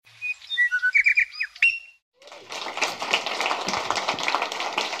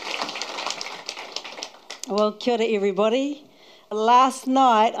Well, kia ora everybody. Last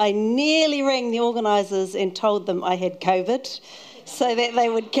night I nearly rang the organisers and told them I had COVID so that they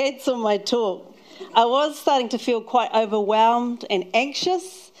would cancel my talk. I was starting to feel quite overwhelmed and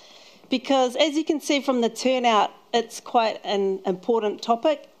anxious because, as you can see from the turnout, it's quite an important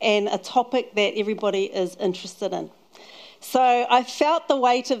topic and a topic that everybody is interested in. So I felt the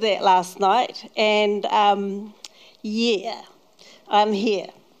weight of that last night and I'm here.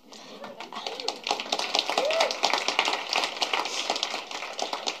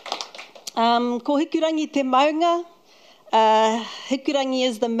 Ko Hikurangi te maunga. Hikurangi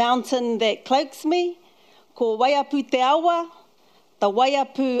is the mountain that cloaks me. Ko Waiapu te awa. The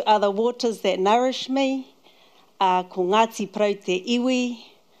Waiapu are the waters that nourish me. Ko Ngāti Porou te iwi.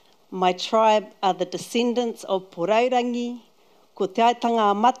 My tribe are the descendants of Poraurangi. Ko te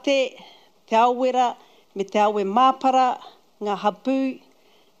aitanga mate, te awera, me te awe māpara, ngā hapu.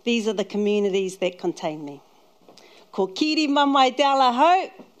 These are the communities that contain me. Ko Kiri mamai te ala hau.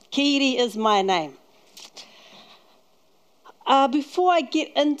 Kiri is my name. Before I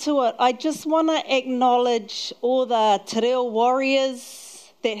get into it, I just want to acknowledge all the te reo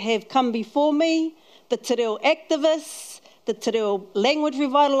warriors that have come before me, the te reo activists, the te reo language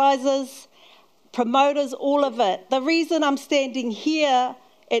revitalisers, promoters, all of it. The reason I'm standing here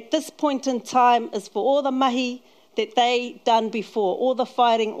at this point in time is for all the mahi that they done before, all the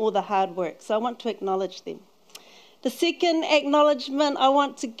fighting, all the hard work. So I want to acknowledge them. The second acknowledgement I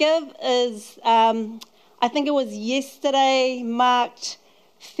want to give is, I think it was yesterday, marked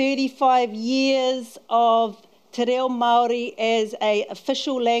 35 years of te reo Māori as an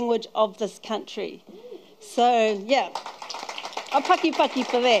official language of this country. So, yeah, a paki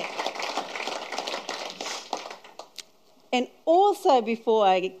for that. And also, before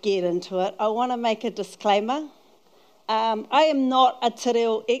I get into it, I want to make a disclaimer. I am not a te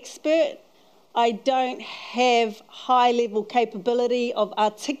reo expert. I don't have high-level capability of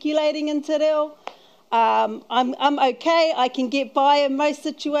articulating in te reo. I'm okay, I can get by in most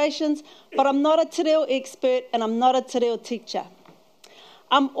situations, but I'm not a te reo expert and I'm not a te reo teacher.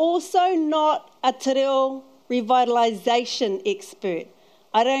 I'm also not a te reo revitalisation expert.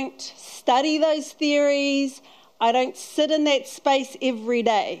 I don't study those theories. I don't sit in that space every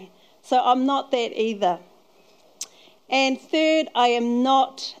day. So I'm not that either. And third, I am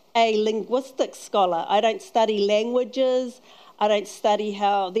not a linguistic scholar. I don't study languages. I don't study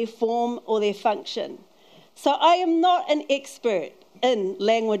how they form or their function. So I am not an expert in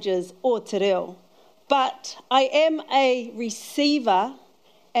languages or te reo, but I am a receiver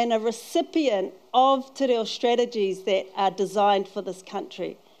and a recipient of te reo strategies that are designed for this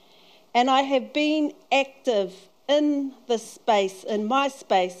country. And I have been active in this space, in my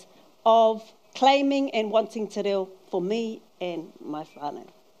space, of claiming and wanting te reo for me and my whānau.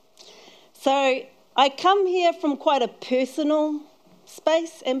 So I come here from quite a personal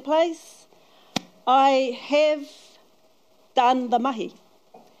space and place. I have done the mahi.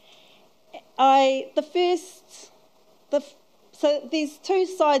 So there's two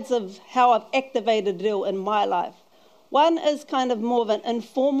sides of how I've activated reo in my life. One is kind of more of an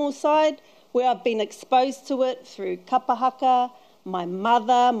informal side, where I've been exposed to it through kapahaka, my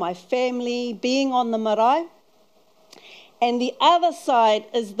mother, my family, being on the marae. And the other side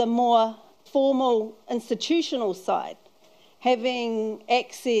is the more formal institutional side, having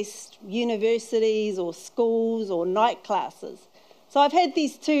accessed universities or schools or night classes. So I've had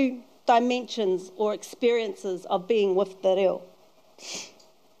these two dimensions or experiences of being with te reo.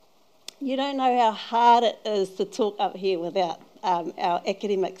 You don't know how hard it is to talk up here without our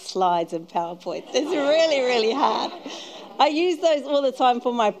academic slides and PowerPoints. It's really, really hard. I use those all the time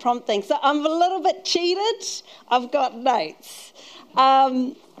for my prompting. So I'm a little bit cheated. I've got notes.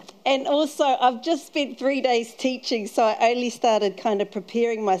 And also, I've just spent 3 days teaching, so I only started kind of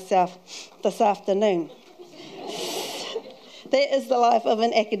preparing myself this afternoon. That is the life of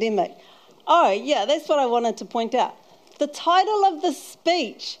an academic. Oh, yeah, that's what I wanted to point out. The title of the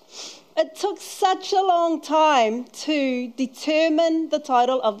speech, it took such a long time to determine the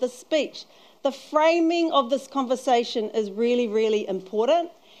title of the speech. The framing of this conversation is really, really important.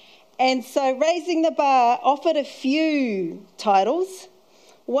 And so Raising the Bar offered a few titles.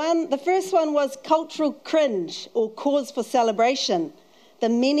 The first one was Cultural Cringe or Cause for Celebration, the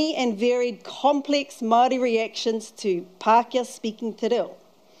many and varied complex Māori reactions to Pākehā speaking te reo.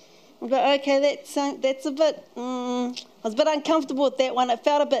 I thought, okay, that's a bit, I was a bit uncomfortable with that one. It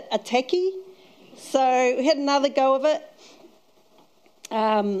felt a bit attacky. So we had another go of it.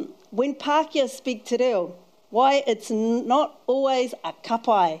 When Pākehā speak te reo, why it's not always a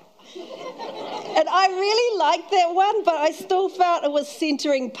kapai. And I really liked that one, but I still felt it was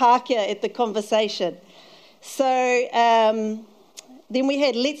centering Pākehā at the conversation. So then we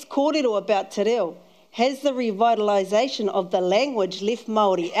had Let's Kōrero about te reo. Has the revitalisation of the language left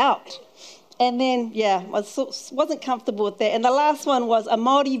Māori out? And then, I wasn't comfortable with that. And the last one was a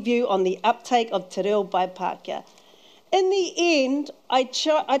Māori view on the uptake of te reo by Pākehā. In the end, I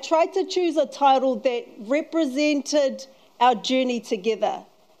tried to choose a title that represented our journey together,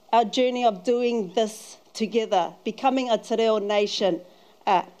 our journey of doing this together, becoming a te reo nation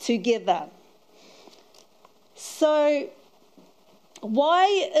together. So,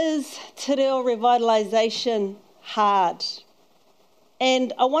 why is te reo revitalisation hard?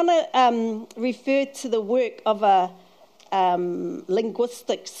 And I want to refer to the work of a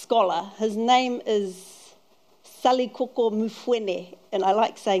linguistic scholar. His name is Salikoko Mufwene, and I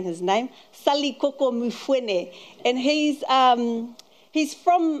like saying his name, Salikoko Mufwene. And he's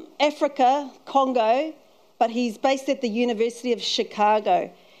from Africa, Congo, but he's based at the University of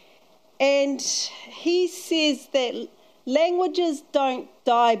Chicago. And he says that languages don't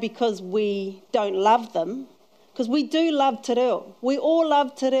die because we don't love them, because we do love te reo. We all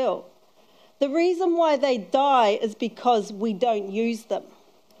love te reo. The reason why they die is because we don't use them.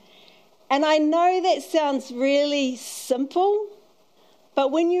 And I know that sounds really simple,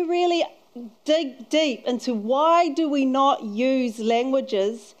 but when you really dig deep into why do we not use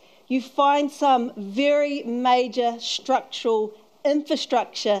languages, you find some very major structural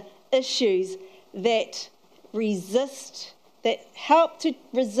infrastructure issues that help to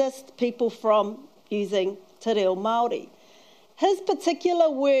resist people from using te reo Māori. His particular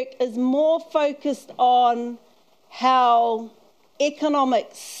work is more focused on how economic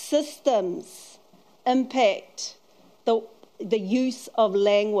systems impact the use of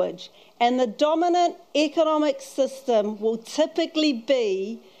language. And the dominant economic system will typically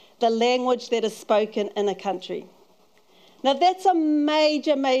be the language that is spoken in a country. Now that's a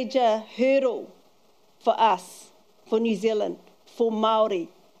major, major hurdle for us, for New Zealand, for Māori,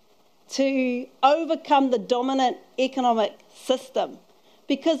 to overcome the dominant economic system,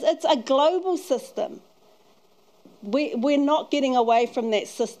 because it's a global system. We're not getting away from that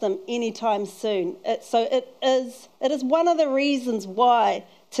system anytime soon. It is one of the reasons why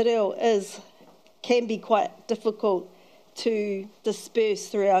te reo can be quite difficult to disperse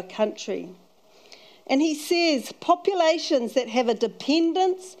through our country. And he says populations that have a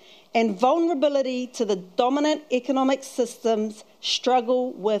dependence and vulnerability to the dominant economic systems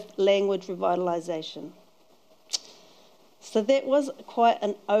struggle with language revitalisation. So that was quite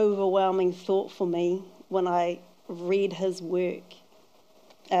an overwhelming thought for me when I read his work.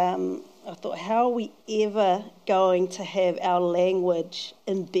 I thought, how are we ever going to have our language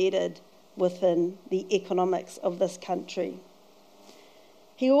embedded within the economics of this country?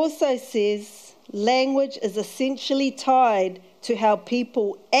 He also says language is essentially tied to how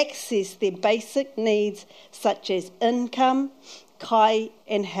people access their basic needs such as income, kai,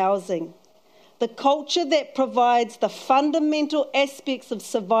 and housing. The culture that provides the fundamental aspects of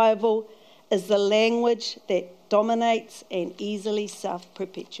survival is the language that dominates and easily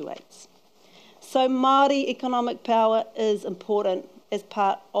self-perpetuates. So Māori economic power is important as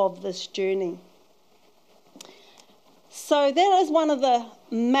part of this journey. So that is one of the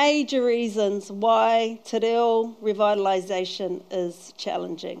major reasons why te reo revitalisation is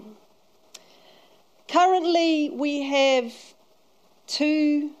challenging. Currently, we have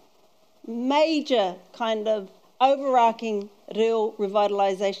two major kind of overarching reo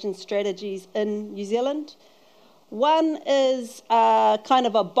revitalisation strategies in New Zealand. One is kind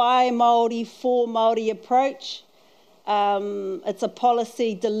of a by Māori, for Māori approach. It's a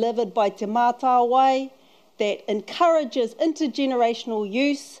policy delivered by Te Mātā Wai that encourages intergenerational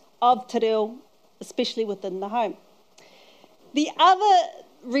use of te reo, especially within the home. The other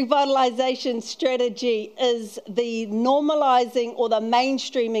revitalisation strategy is the normalising or the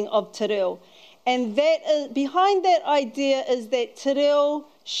mainstreaming of te reo. And behind that idea is that te reo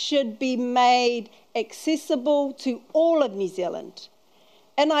should be made accessible to all of New Zealand.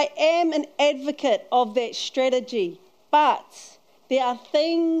 And I am an advocate of that strategy, but there are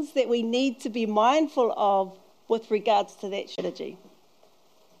things that we need to be mindful of with regards to that strategy.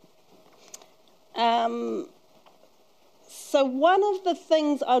 So one of the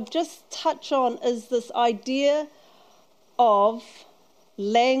things I'll just touch on is this idea of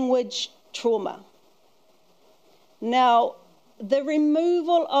language trauma. Now, the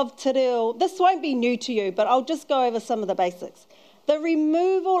removal of te reo, this won't be new to you, but I'll just go over some of the basics. The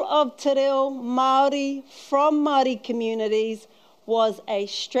removal of te reo Māori from Māori communities was a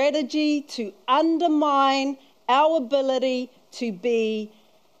strategy to undermine our ability to be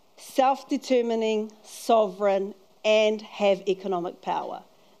self-determining, sovereign, and have economic power.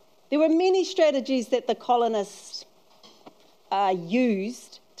 There were many strategies that the colonists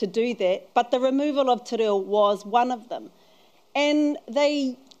used to do that, but the removal of te reo was one of them. And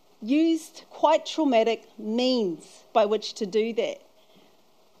they used quite traumatic means by which to do that,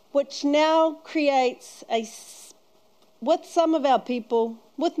 which now creates, with some of our people,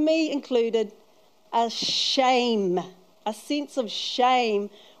 with me included, a shame, a sense of shame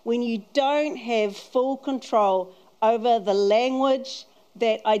when you don't have full control over the language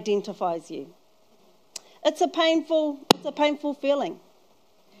that identifies you. It's a painful feeling.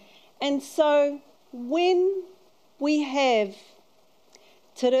 And so when we have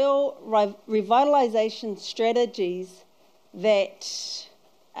te reo revitalisation strategies that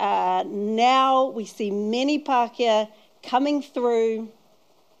now we see many Pākehā coming through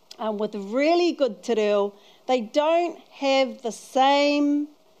with really good te reo, they don't have the same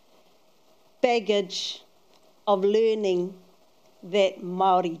baggage of learning that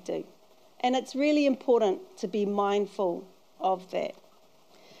Māori do. And it's really important to be mindful of that.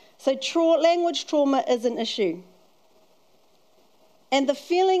 So language trauma is an issue. And the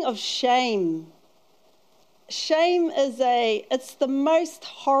feeling of shame. Shame it's the most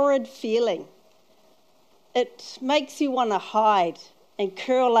horrid feeling. It makes you want to hide and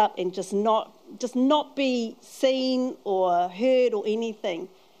curl up and just not be seen or heard or anything.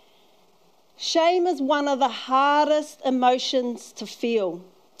 Shame is one of the hardest emotions to feel,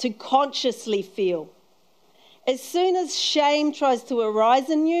 to consciously feel. As soon as shame tries to arise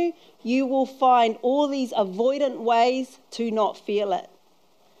in you, you will find all these avoidant ways to not feel it.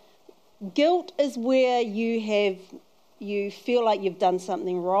 Guilt is where you feel like you've done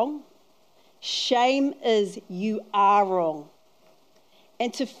something wrong. Shame is you are wrong.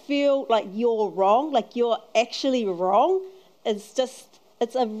 And to feel like you're wrong, like you're actually wrong,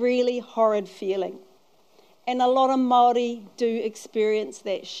 it's a really horrid feeling. And a lot of Māori do experience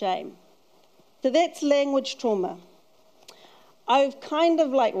that shame. So that's language trauma. I've kind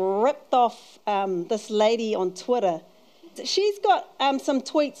of ripped off this lady on Twitter. She's got some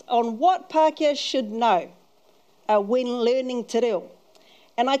tweets on what Pākehā should know when learning te reo.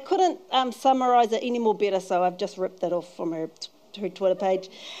 And I couldn't summarise it any more better, so I've just ripped it off from her Twitter page.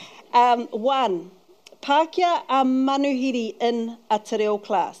 1, Pākehā are manuhiri in a te reo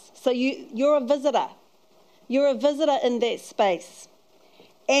class. So you're a visitor. You're a visitor in that space.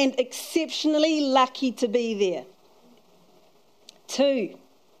 And exceptionally lucky to be there. 2,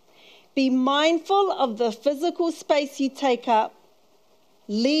 be mindful of the physical space you take up.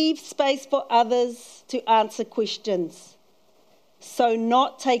 Leave space for others to answer questions. So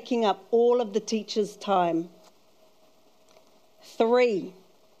not taking up all of the teacher's time. 3,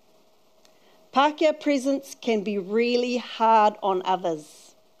 Pākehā presence can be really hard on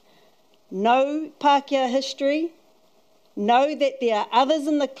others. Know Pākehā history. Know that there are others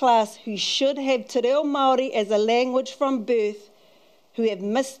in the class who should have te reo Māori as a language from birth who have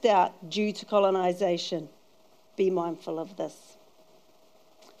missed out due to colonisation. Be mindful of this.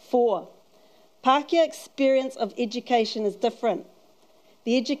 4, Pākehā experience of education is different.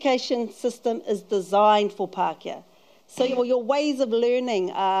 The education system is designed for Pākehā. So your ways of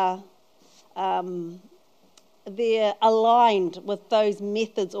learning are they're aligned with those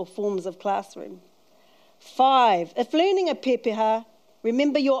methods or forms of classroom. 5, if learning a pepeha,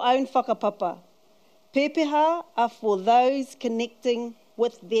 remember your own whakapapa. Pepeha are for those connecting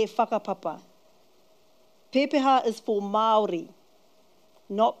with their whakapapa. Pepeha is for Māori,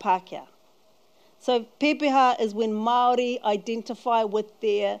 not Pākehā. So pepeha is when Māori identify with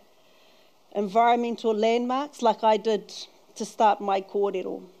their environmental landmarks, like I did to start my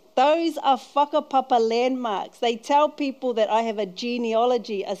kōrero. Those are whakapapa landmarks. They tell people that I have a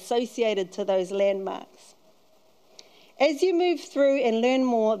genealogy associated to those landmarks. As you move through and learn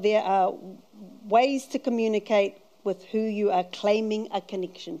more, there are ways to communicate with who you are claiming a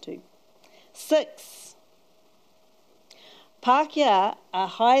connection to. 6, Pākehā are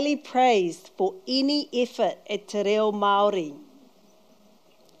highly praised for any effort at te reo Māori.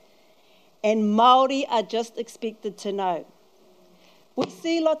 And Māori are just expected to know. We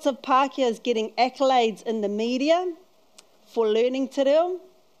see lots of Pākehās getting accolades in the media for learning te reo,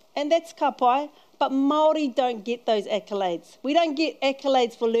 and that's ka pai, but Māori don't get those accolades. We don't get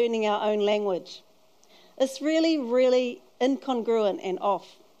accolades for learning our own language. It's really, really incongruent and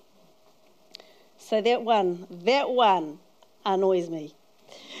off. So that one annoys me.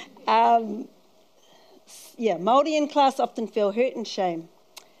 Māori in class often feel hurt and shame.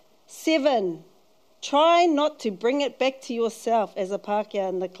 7, try not to bring it back to yourself as a Pākehā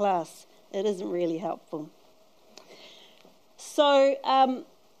in the class. It isn't really helpful. So,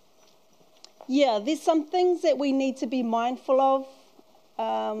 there's some things that we need to be mindful of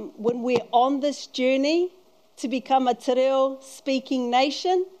when we're on this journey to become a te reo speaking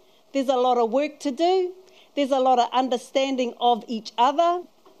nation. There's a lot of work to do. There's a lot of understanding of each other.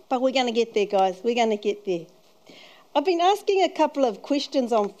 But we're going to get there, guys. We're going to get there. I've been asking a couple of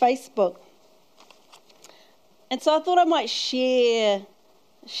questions on Facebook. And so I thought I might share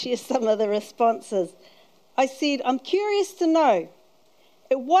some of the responses. I said, I'm curious to know,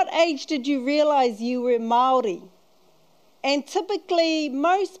 at what age did you realise you were Māori? And typically,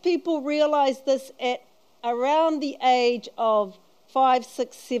 most people realise this at around the age of 5,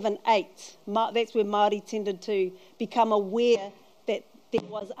 6, 7, 8. That's where Māori tended to become aware that there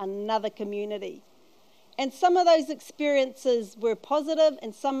was another community. And some of those experiences were positive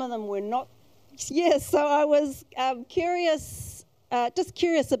and some of them were not. Yeah, so I was curious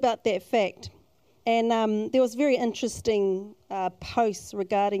about that fact. And there was very interesting posts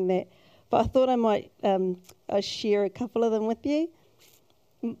regarding that. But I thought I might share a couple of them with you.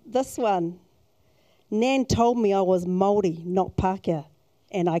 This one. Nan told me I was Māori, not Pākehā,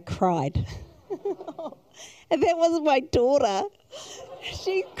 and I cried. And that was my daughter.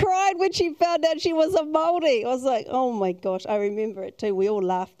 She cried when she found out she was a Māori. I was like, oh my gosh, I remember it too. We all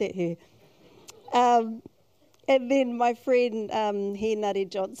laughed at her. And then my friend, Henare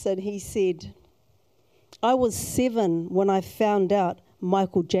Johnson, he said, I was 7 when I found out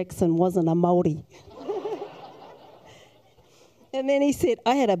Michael Jackson wasn't a Māori. And then he said,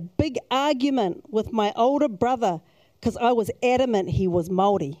 I had a big argument with my older brother because I was adamant he was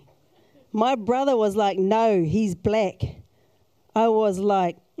Māori. My brother was like, no, he's black. I was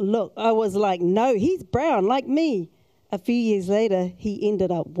like, no, he's brown like me. A few years later, he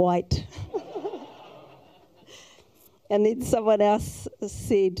ended up white. And then someone else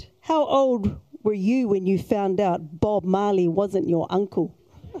said, how old were you when you found out Bob Marley wasn't your uncle?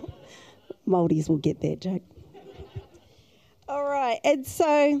 Māoris will get that joke. All right, and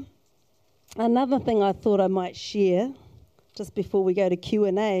so another thing I thought I might share just before we go to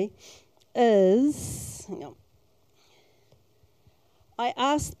Q&A is, I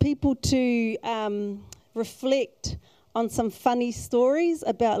asked people to reflect on some funny stories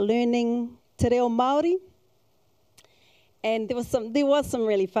about learning te reo Māori. And there was some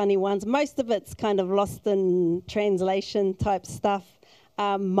really funny ones. Most of it's kind of lost in translation type stuff.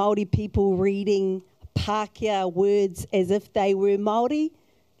 Māori people reading Pākehā words as if they were Māori,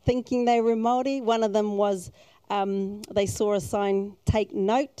 thinking they were Māori. One of them was they saw a sign, take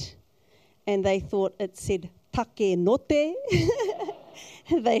note, and they thought it said take note.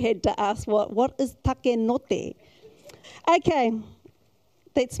 They had to ask, what is take note? Okay,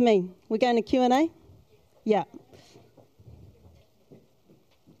 that's me. We're going to Q&A? Yeah.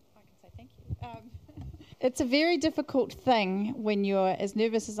 It's a very difficult thing when you're as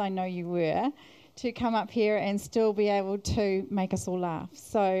nervous as I know you were to come up here and still be able to make us all laugh.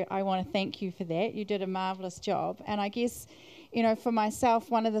 So I want to thank you for that. You did a marvellous job. And I guess, for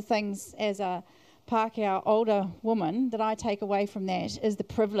myself, one of the things as a Pākehā older woman that I take away from that is the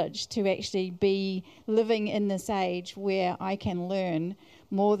privilege to actually be living in this age where I can learn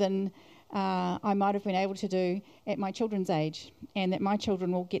more than I might have been able to do at my children's age, and that my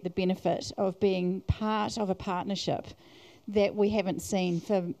children will get the benefit of being part of a partnership that we haven't seen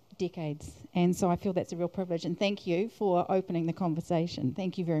for decades. And so I feel that's a real privilege, and thank you for opening the conversation.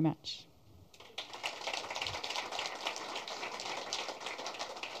 Thank you very much.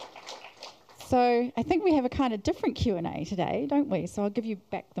 So I think we have a kind of different Q&A today, don't we? So I'll give you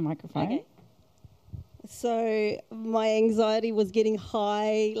back the microphone. Okay. So my anxiety was getting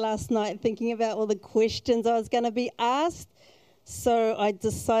high last night thinking about all the questions I was going to be asked. So I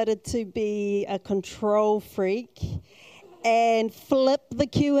decided to be a control freak and flip the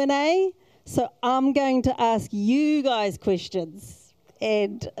Q&A. So I'm going to ask you guys questions,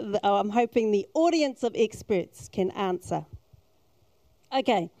 and I'm hoping the audience of experts can answer.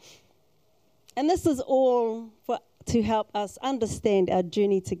 Okay. And this is all to help us understand our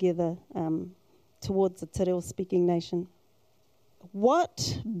journey together towards a te reo speaking nation.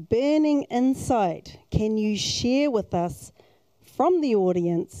 What burning insight can you share with us from the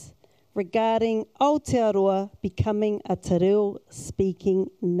audience regarding Aotearoa becoming a te reo speaking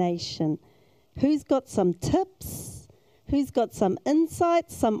nation? Who's got some tips? Who's got some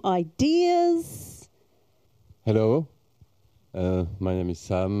insights, some ideas? Hello, my name is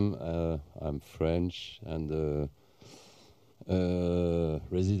Sam. I'm French and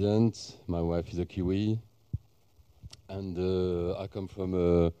resident. My wife is a Kiwi, and I come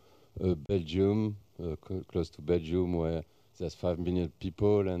from Belgium, close to Belgium, where there's 5 million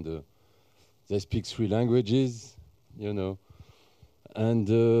people, and they speak 3 languages, And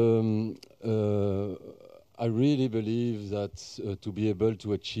I really believe that to be able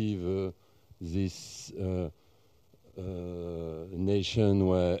to achieve this nation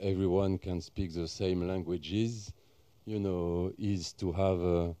where everyone can speak the same languages, is to have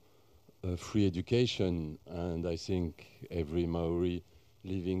a free education. And I think every Maori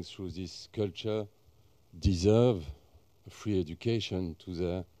living through this culture deserve a free education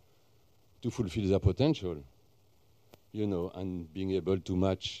to fulfill their potential, and being able to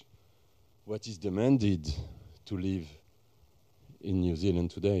match what is demanded to live in New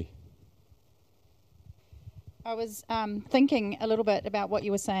Zealand today. I was thinking a little bit about what you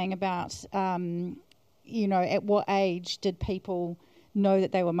were saying about, at what age did people know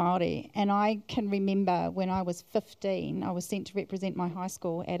that they were Māori? And I can remember when I was 15, I was sent to represent my high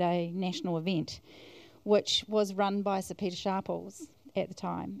school at a national event, which was run by Sir Peter Sharples at the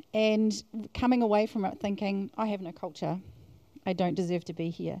time. And coming away from it thinking, I have no culture. I don't deserve to be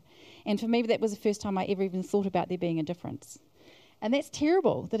here. And for me, that was the first time I ever even thought about there being a difference. And that's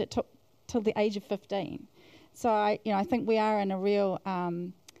terrible that it took till the age of 15. So I think we are in a real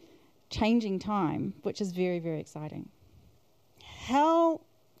changing time, which is very, very exciting. How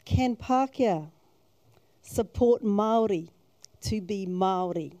can Pākehā support Māori to be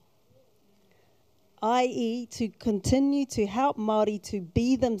Māori? i.e. to continue to help Māori to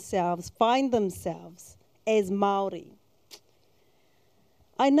be themselves, find themselves as Māori.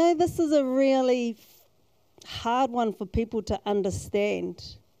 I know this is a really hard one for people to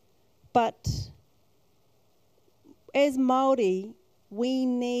understand, but as Māori, we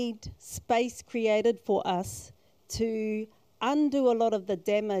need space created for us to undo a lot of the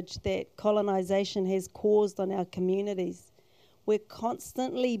damage that colonisation has caused on our communities. We're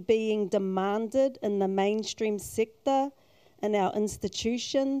constantly being demanded in the mainstream sector, in our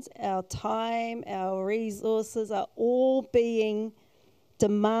institutions, our time, our resources are all being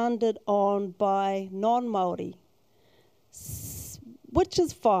demanded on by non-Māori, which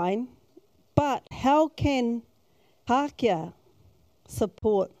is fine, but how can Pākehā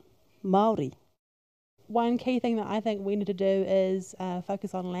support Māori? One key thing that I think we need to do is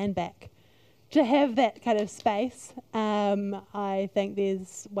focus on land back. To have that kind of space, I think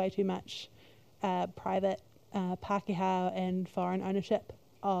there's way too much private Pākehā and foreign ownership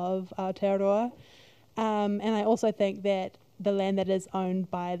of Aotearoa. And I also think that the land that is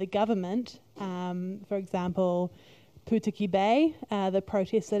owned by the government, for example, Putiki Bay, the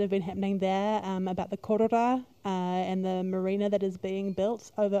protests that have been happening there about the korora and the marina that is being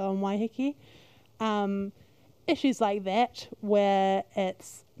built over on Waiheke. Issues like that, where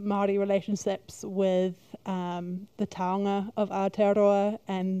it's Māori relationships with the taonga of Aotearoa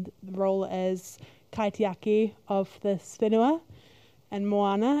and the role as kaitiaki of this whenua and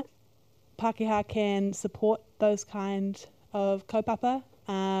moana, Pākehā can support those kind of kaupapa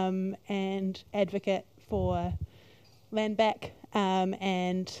and advocate for land back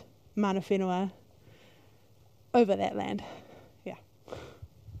and mana whenua over that land.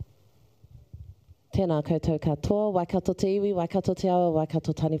 Tēnā koutou katoa, Waikato te iwi, Waikato te awa,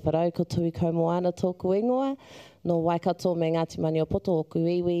 Waikato tani wharau, ko tui ko moana tōku ingoa. No Waikato me Ngāti Maniopoto o ku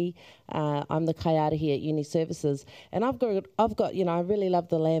iwi. I'm the kaiarahi at Uni Services. And I've got, I really love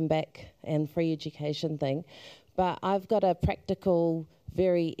the land back and free education thing. But I've got a practical,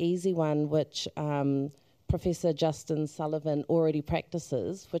 very easy one, which Professor Justin Sullivan already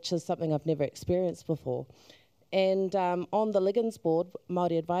practices, which is something I've never experienced before. And on the Liggins board,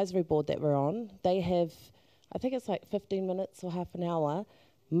 Māori Advisory Board that we're on, they have, I think it's like 15 minutes or half an hour,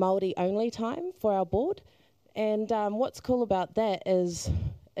 Māori only time for our board. And what's cool about that is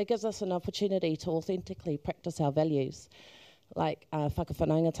it gives us an opportunity to authentically practice our values, like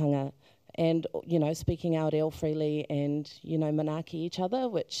whakawhanaungatanga, and, speaking our reo freely and, manaaki each other,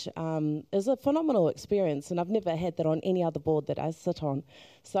 which is a phenomenal experience. And I've never had that on any other board that I sit on.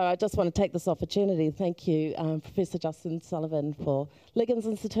 So I just want to take this opportunity. Thank you, Professor Justin Sullivan for Liggins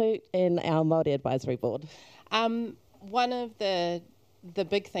Institute and our Māori Advisory Board. One of the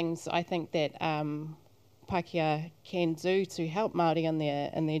big things I think that Pākehā can do to help Māori in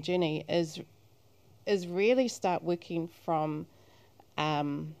their journey is really start working from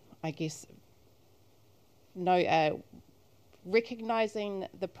recognising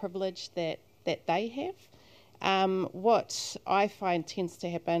the privilege that they have. What I find tends to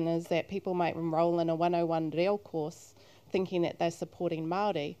happen is that people might enrol in a 101 reo course thinking that they're supporting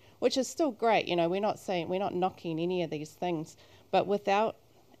Māori, which is still great. We're not knocking any of these things, but without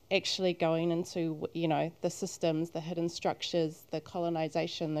actually going into, the systems, the hidden structures, the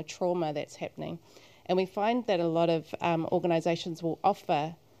colonisation, the trauma that's happening. And we find that a lot of organisations will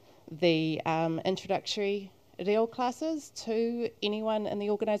offer the introductory reo classes to anyone in the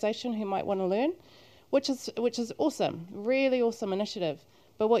organisation who might want to learn, which is awesome, really awesome initiative.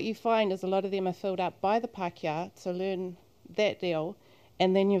 But what you find is a lot of them are filled up by the Pākehā to learn that reo,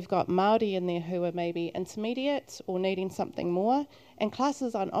 and then you've got Māori in there who are maybe intermediate or needing something more, and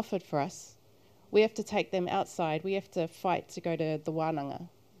classes aren't offered for us. We have to take them outside. We have to fight to go to the wānanga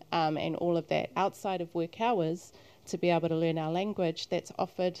and all of that outside of work hours to be able to learn our language that's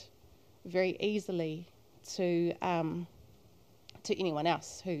offered very easily to anyone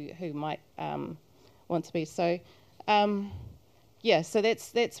else who might want to be. So, so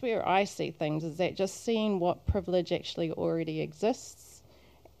that's where I see things, is that just seeing what privilege actually already exists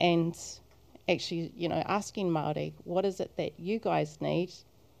and actually, asking Māori, what is it that you guys need?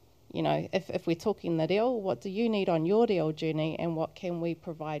 If we're talking the reo, what do you need on your reo journey, and what can we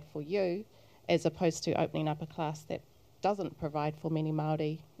provide for you, as opposed to opening up a class that doesn't provide for many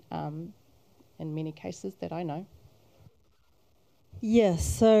Māori in many cases that I know. Yes,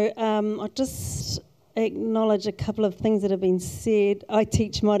 so I'll just acknowledge a couple of things that have been said. I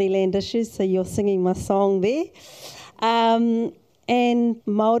teach Māori land issues, so you're singing my song there. And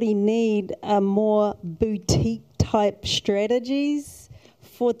Māori need more boutique type strategies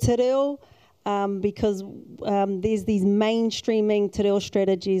for te reo, because there's these mainstreaming te reo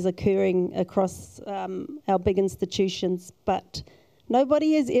strategies occurring across our big institutions, but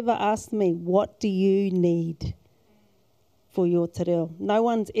nobody has ever asked me, what do you need for your te reo? No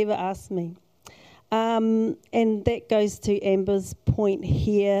one's ever asked me. And that goes to Amber's point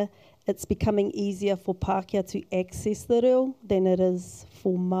here. It's becoming easier for Pākehā to access the reo than it is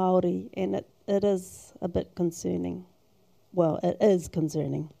for Māori, and it is a bit concerning. Well, it is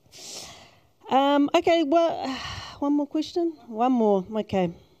concerning. Okay, well, one more question? One more,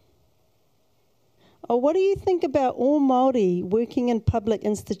 okay. Oh, what do you think about all Māori working in public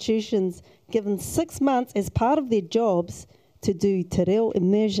institutions given 6 months as part of their jobs to do te reo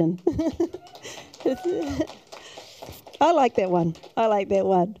immersion? I like that one.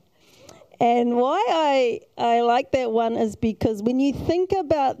 And why I like that one is because when you think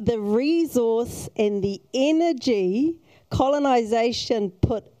about the resource and the energy colonisation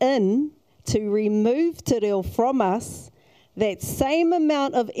put in to remove te reo from us, that same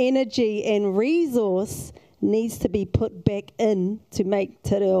amount of energy and resource needs to be put back in to make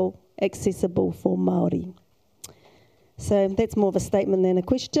te reo accessible for Māori. So that's more of a statement than a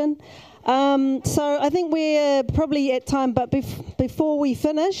question. So I think we're probably at time, but before we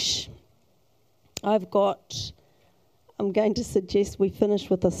finish, I'm going to suggest we finish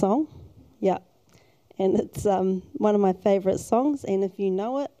with a song. Yeah. And it's one of my favourite songs, and if you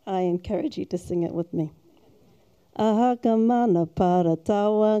know it, I encourage you to sing it with me. Ahaka mana para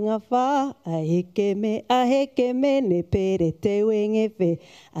tawanga wha, aheke me ne pere te wingi whi,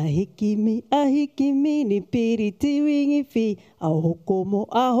 ahiki mi ne pere te wingi whi,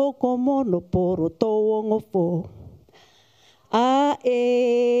 ahoko mo no poro tōongo fo. A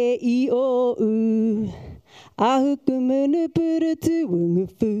e I o u, ahuku munu puru tu wungu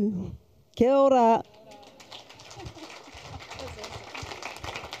fu. Kia ora.